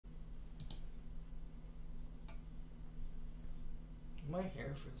My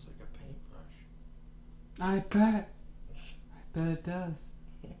hair feels like a paintbrush. I bet it does.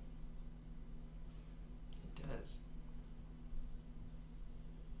 It does.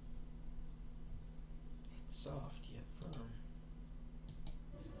 It's soft yet firm.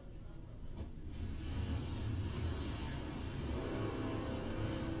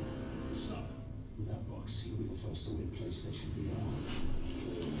 So, with that box, you'll be the first to win PlayStation VR.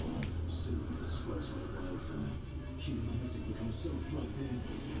 Soon, the explosive wildfire. Humanity becomes so plugged in, you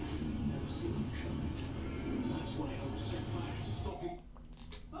never see them coming. That's why I was set back to stop it.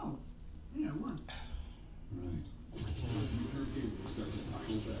 Oh, yeah, one. Right. Future gaming starts at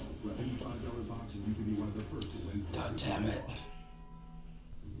Taco Bell. Grab any $5 box and you can be one of the first to win. God damn it.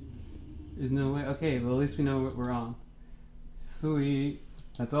 There's no way. Okay, well, at least we know what we're on. Sweet.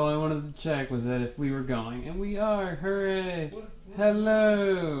 That's all I wanted to check, was that if we were going. And we are. Hooray. What?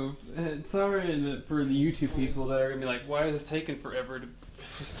 Hello. Sorry for the YouTube people that are going to be like, why is this taking forever to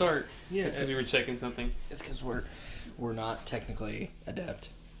start? Yeah, it's because we were checking something. It's because we're not technically adept.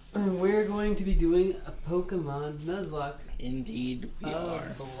 We're going to be doing a Pokemon Nuzlocke. Indeed, we are.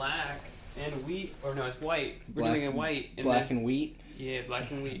 Black and wheat. Or no, it's white. We're Black, doing a white. And black then, and wheat. Yeah,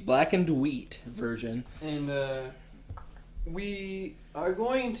 black and wheat. Black and wheat version. And we are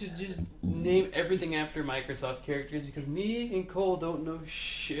going to just name everything after Microsoft characters because me and Cole don't know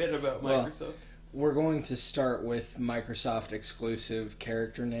shit about Microsoft. We're going to start with Microsoft exclusive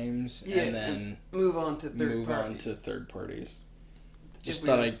character names and then move on to third parties. Just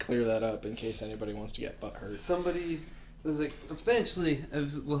thought I'd clear that up in case anybody wants to get butthurt. Somebody was like, eventually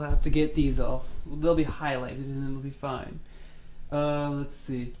we'll have to get these all. They'll be highlighted and it'll be fine. Let's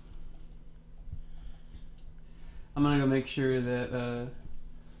see. I'm gonna go make sure that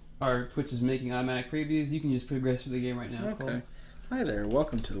our Twitch is making automatic previews. You can just progress through the game right now. Okay. Cole. Hi there,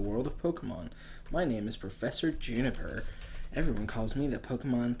 welcome to the world of Pokemon. My name is Professor Juniper. Everyone calls me the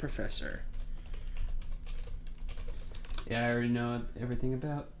Pokemon Professor. Yeah, I already know everything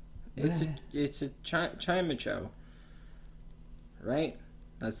about. It's a Chimecho, right?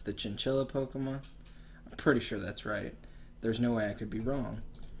 That's the chinchilla Pokemon. I'm pretty sure that's right. There's no way I could be wrong.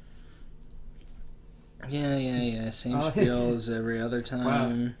 Yeah. Same spiel as every other time.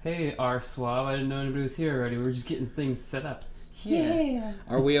 Wow. Hey, R Swab. I didn't know anybody was here already. We're just getting things set up. Yeah.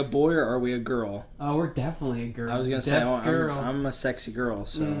 Are we a boy or are we a girl? Oh, we're definitely a girl. I was gonna say I'm a sexy girl.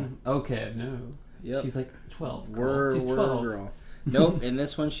 So okay, no. Yep. She's like 12. We're 12. a girl. Nope. In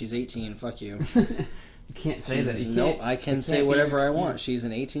this one, she's 18. Fuck you. You can't say that. Nope. I can say whatever I want. She's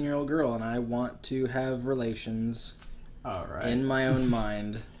an 18-year-old girl, and I want to have relations. All right. In my own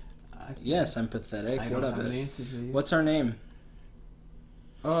mind. Yes, I'm pathetic. What of it? What's our name?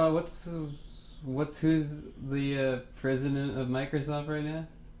 Who's the president of Microsoft right now?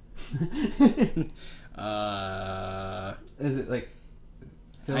 Is it like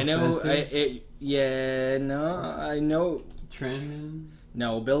Phil I know. Spencer? I know. Trennan?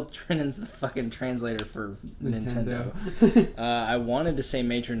 No, Bill Trennan's the fucking translator for Nintendo. I wanted to say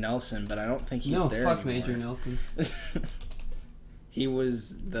Major Nelson, but I don't think he's there anymore. Fuck Major Nelson. He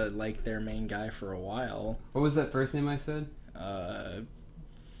was their main guy for a while. What was that first name I said? I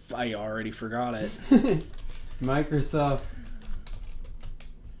already forgot it. Microsoft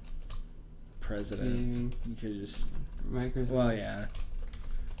president. You could just Microsoft. Well, yeah.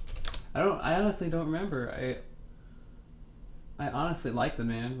 I honestly don't remember. I honestly like the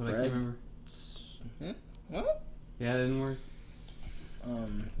man, but I can't remember. What? Yeah, it didn't work.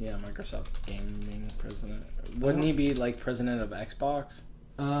 Yeah, Microsoft gaming president. Wouldn't he be president of Xbox?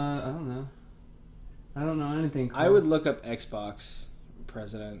 I don't know. I don't know anything. Cool. I would look up Xbox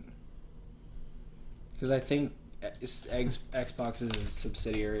president because I think Xbox is a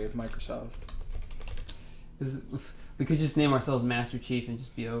subsidiary of Microsoft. We could just name ourselves Master Chief and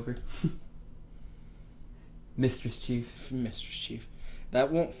just be over. Mistress Chief. Mistress Chief.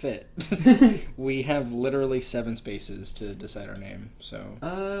 That won't fit. We have literally 7 spaces to decide our name, so...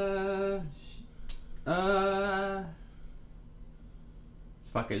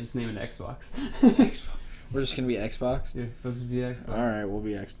 Fuck it, just name it Xbox. Xbox. We're just gonna be Xbox? Yeah, supposed to be Xbox. Alright, we'll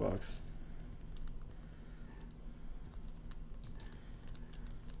be Xbox.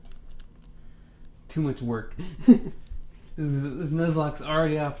 It's too much work. This Nuzlocke's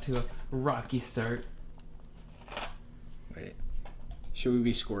already off to a rocky start. Wait. Should we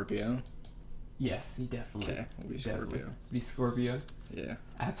be Scorpio? Yes, you definitely. Okay, we'll be Scorpio. Let's be Scorpio. Yeah.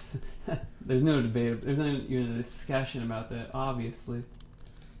 There's no debate. There's not even a discussion about that, obviously.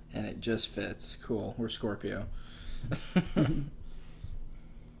 And it just fits. Cool. We're Scorpio.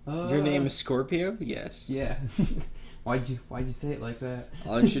 Your name is Scorpio? Yes. Yeah. Why'd you say it like that?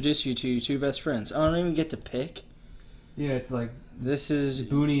 I'll introduce you to your 2 best friends. Oh, I don't even get to pick. Yeah, it's like This is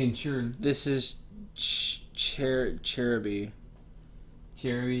Booney and Churn. this is Cherubi.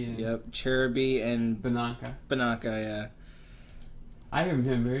 Cherubi and Yep, Cherubi and Banaka. Banaka. Yeah. I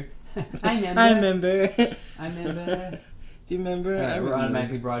remember. I remember. I remember. I remember. Do you remember? I We're remember.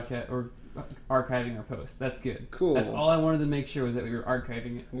 automatically broadcast or archiving our posts. That's good. Cool. That's all I wanted to make sure was that we were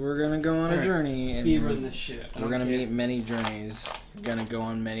archiving it. We're gonna go on a Alright, journey. Speed and run this shit. We're gonna meet many journeys. We're gonna go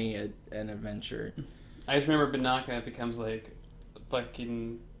on many an adventure. I just remember Banaka becomes like a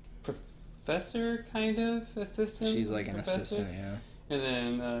fucking professor kind of assistant. She's like an professor. assistant, yeah. And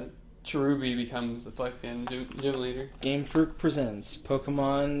then Cherubi becomes the fucking gym leader. Game Freak presents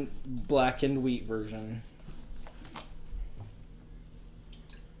Pokemon Black and Wheat version.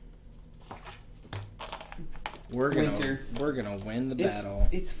 We're gonna win the battle.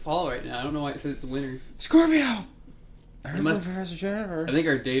 It's fall right now. I don't know why it says it's winter. Scorpio. I heard must- from Professor Jennifer. I think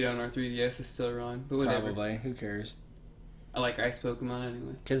our data on our 3DS is still wrong, but whatever. Probably. Who cares? I like ice Pokemon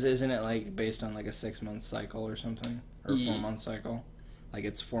anyway. Because isn't it like based on like a 6-month cycle or something, or a Ye- 4-month cycle? Like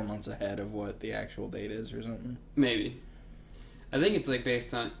it's 4 months ahead of what the actual date is or something. Maybe. I think it's like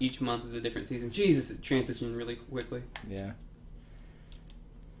based on each month is a different season. Jesus, it transitioned really quickly. Yeah.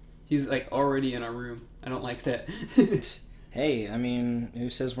 He's like already in our room. I don't like that. Hey, I mean, who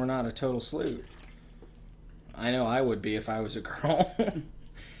says we're not a total sleut? I know I would be if I was a girl.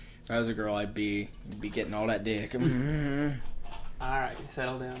 If I was a girl, I'd be getting all that dick. Alright,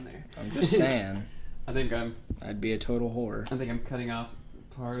 settle down there. I'm just saying. I'd be a total whore. I think I'm cutting off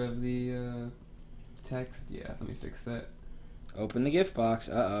part of the text. Yeah, let me fix that. Open the gift box.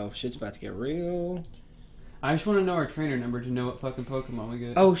 Uh-oh, shit's about to get real. I just want to know our trainer number to know what fucking Pokemon we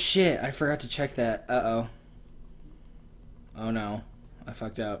get. Oh shit, I forgot to check that. Uh-oh. Oh no. I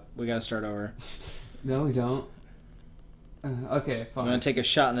fucked up. We gotta start over. No, we don't. Okay, fine. You wanna take a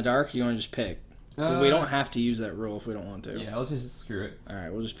shot in the dark or you wanna just pick? We don't have to use that rule if we don't want to. Yeah, let's just screw it.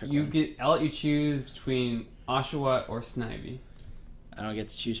 Alright, we'll just pick You one. get. I'll let you choose between Oshawott or Snivy. I don't get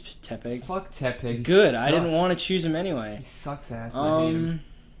to choose Tepig. Fuck Tepig. He Good, sucks. I didn't want to choose him anyway. He sucks ass. And I hate him.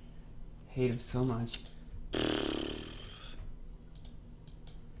 Hate him so much.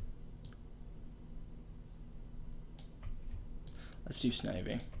 Let's do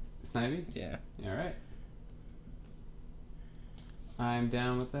Snivy. Snivy? Yeah. Alright. I'm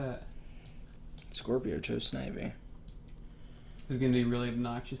down with that. Scorpio chose Snivy. This is gonna be really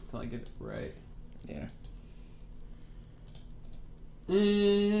obnoxious until I get it right. Yeah.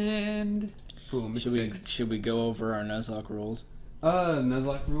 And boom, it's fixed. Should we go over our Nuzlocke rules?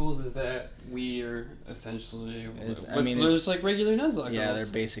 Nuzlocke rules is that we are essentially they're just like regular Nuzlocke Yeah, rules.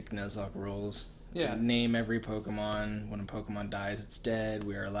 they're basic Nuzlocke rules. Yeah. Name every Pokemon. When a Pokemon dies, it's dead.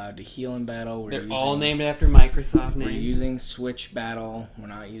 We are allowed to heal in battle. They're all named after Microsoft names. We're using Switch Battle. We're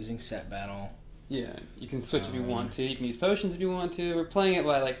not using Set Battle. Yeah, you can switch if you want to. You can use potions if you want to. We're playing it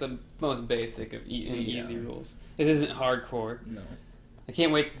by like the most basic of easy rules. It isn't hardcore. No. I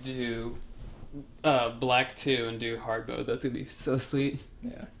can't wait to do Black 2 and do hard mode. That's gonna be so sweet.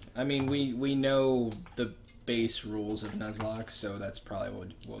 Yeah. I mean, we know the base rules of Nuzlocke, so that's probably what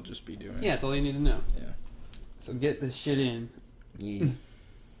we'll just be doing. Yeah, that's all you need to know. Yeah. So get this shit in. Yeah.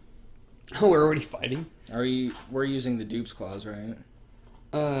 Oh, we're already fighting? We're using the dupes clause, right?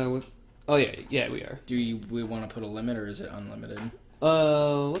 Oh yeah, we are. We want to put a limit, or is it unlimited?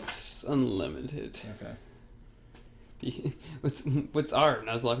 Let's unlimited. Okay. What's our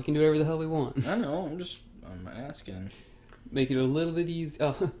Nuzlocke? We can do whatever the hell we want. I know. I'm asking. Make it a little bit easy.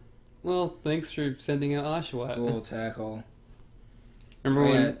 Oh, well, thanks for sending out Oshawott. Cool tackle. Remember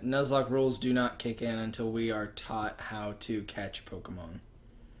when Nuzlocke rules do not kick in until we are taught how to catch Pokemon.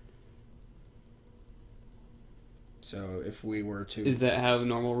 So if we were to... Is that how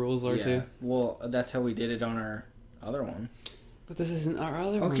normal rules are too? Well, that's how we did it on our other one. But this isn't our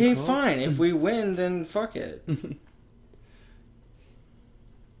other one. Okay, fine. If we win, then fuck it.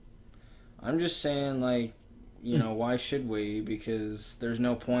 I'm just saying, like, you know, why should we? Because there's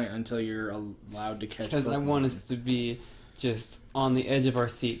no point until you're allowed to catch Pokemon. Because I want us to be just on the edge of our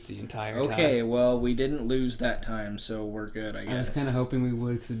seats the entire time. Okay, well, we didn't lose that time, so we're good, I guess. I was kind of hoping we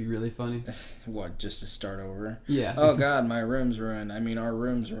would, because it'd be really funny. What, just to start over? Yeah. Oh god, my room's ruined. I mean, our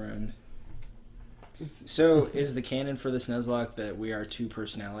room's ruined. So, is the canon for this Nuzlocke that we are two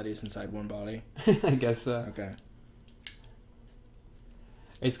personalities inside one body? I guess so. Okay.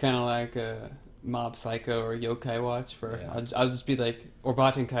 It's kind of like Mob Psycho or Yokai Watch, where Yeah. I'll just be like, or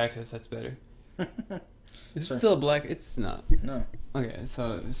Baton Kaitos, that's better. Is it still a black? It's not. No. Okay,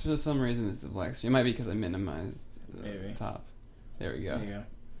 so for some reason it's a black screen. It might be because I minimized the Maybe. top. There we go. There you go.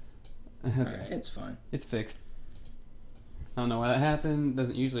 Okay. Alright, it's fine. It's fixed. I don't know why that happened.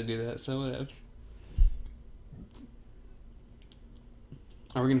 Doesn't usually do that, so whatever.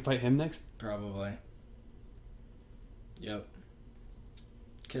 Are we gonna fight him next? Probably. Yep.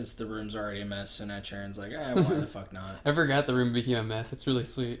 Because the room's already a mess, so now Charon's like, why the fuck not? I forgot the room became a mess. It's really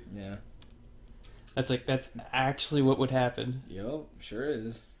sweet. Yeah. That's actually what would happen. Yep, sure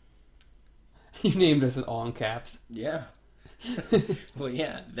is. You named us all in caps. Yeah. Well,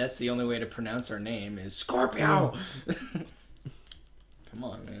 yeah, that's the only way to pronounce our name is Scorpio! Come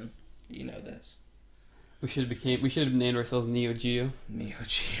on, man. You know this. We should have named ourselves Neo Geo. Neo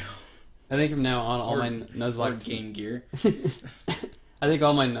Geo. I think from now on, all my Or Nuzlocke Game Gear. I think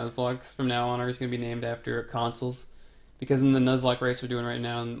all my Nuzlocks from now on are just going to be named after consoles. Because in the Nuzlocke race we're doing right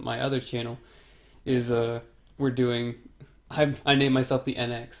now on my other channel is, we're doing... I named myself the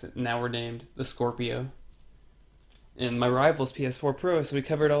NX, and now we're named the Scorpio. And my rival's PS4 Pro, so we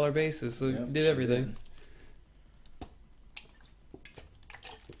covered all our bases, so we did everything.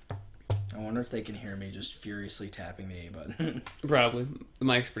 I wonder if they can hear me just furiously tapping the A button. Probably. The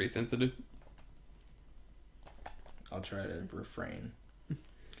mic's pretty sensitive. I'll try to refrain.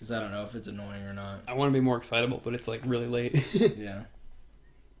 Because I don't know if it's annoying or not. I want to be more excitable, but it's like really late. Yeah.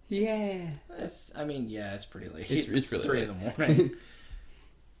 Yeah. It's pretty late. It's really 3 late. in the morning.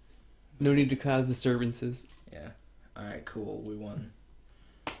 No need to cause disturbances. Yeah. Alright, cool. We won.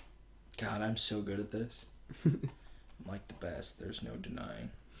 God, I'm so good at this. I'm like the best. There's no denying.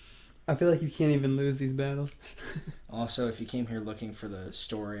 I feel like you can't even lose these battles. Also, if you came here looking for the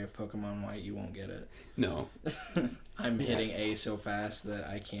story of Pokemon White, you won't get it. No. I'm hitting A so fast that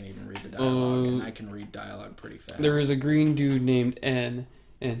I can't even read the dialogue, and I can read dialogue pretty fast. There is a green dude named N,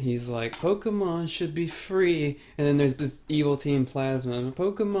 and he's like, Pokemon should be free. And then there's this evil Team Plasma.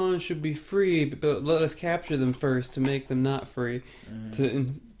 Pokemon should be free, but let us capture them first to make them not free.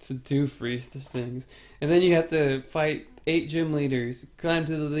 To do free things. And then you have to fight 8 gym leaders, climb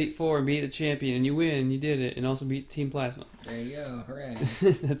to the Elite Four, and beat the champion, and you win. You did it, and also beat Team Plasma. There you go, hooray!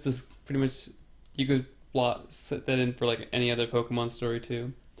 That's just pretty much. You could set that in for like any other Pokemon story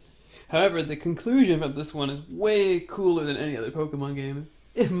too. However, the conclusion of this one is way cooler than any other Pokemon game,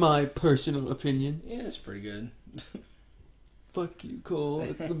 in my personal opinion. Yeah, it's pretty good. Fuck you, Cole.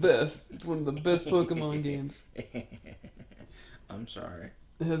 It's the best. It's one of the best Pokemon games. I'm sorry.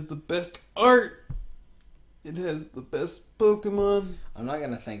 It has the best art. It has the best Pokemon. I'm not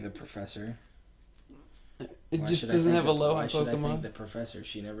gonna thank the professor. It just doesn't have a low on Why should I thank Pokemon. the professor?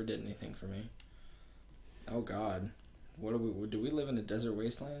 She never did anything for me. Oh God, what do we live in a desert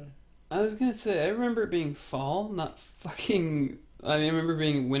wasteland? I was gonna say, I remember it being fall, not fucking... I remember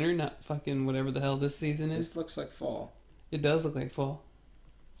being winter, not fucking whatever the hell this season is. This looks like fall. It does look like fall.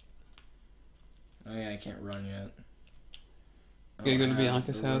 Oh yeah, I can't run yet. Gotta go to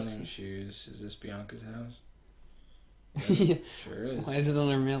Bianca's the house. Running shoes. Is this Bianca's house? Yeah. Sure is. Why is it on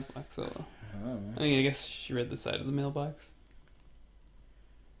her mailbox? Oh. I don't know. I mean, I guess she read the side of the mailbox.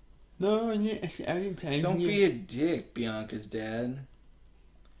 No, Don't be a dick, Bianca's dad.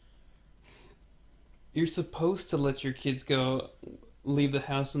 You're supposed to let your kids leave the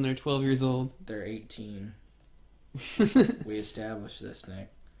house when they're 12 years old. They're 18. We established this, Nick.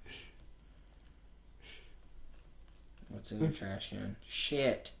 What's in the trash can?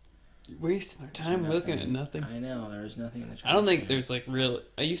 Shit. You're wasting our time looking at nothing. I know, there's nothing in the trash can. I don't think there's like real...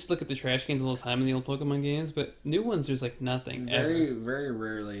 I used to look at the trash cans all the time in the old Pokemon games, but new ones there's like nothing Very, ever. very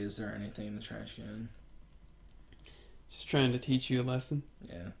rarely is there anything in the trash can. Just trying to teach you a lesson.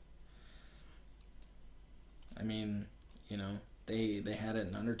 Yeah. I mean, you know, they had it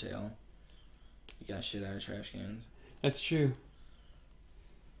in Undertale. You got shit out of trash cans. That's true.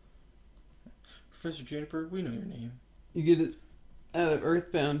 Professor Juniper, we know your name. You get it out of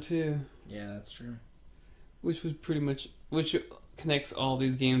Earthbound too. Yeah, that's true. Which connects all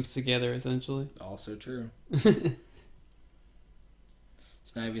these games together, essentially. Also true.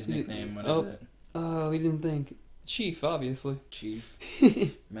 Snivy's nickname, what is it? Oh, we didn't think. Chief, obviously. Chief.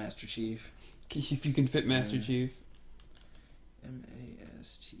 Master Chief. If you can fit Master Chief.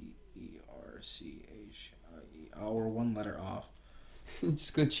 Masterchie. Oh, we're one letter off.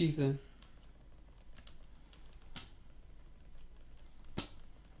 Just go Chief then.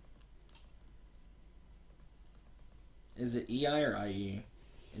 Is it EI or IE?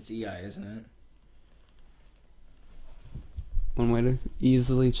 It's EI, isn't it? One way to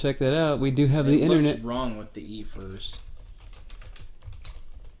easily check that out, we do have the internet. What's wrong with the E first?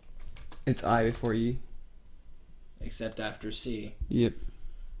 It's I before E. Except after C. Yep.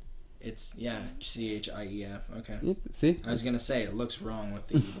 It's, CHIEF. Okay. Yep, see? I was going to say, it looks wrong with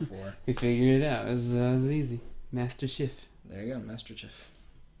the E before. We figured it out. It was easy. Master Chief. There you go, Master Chief.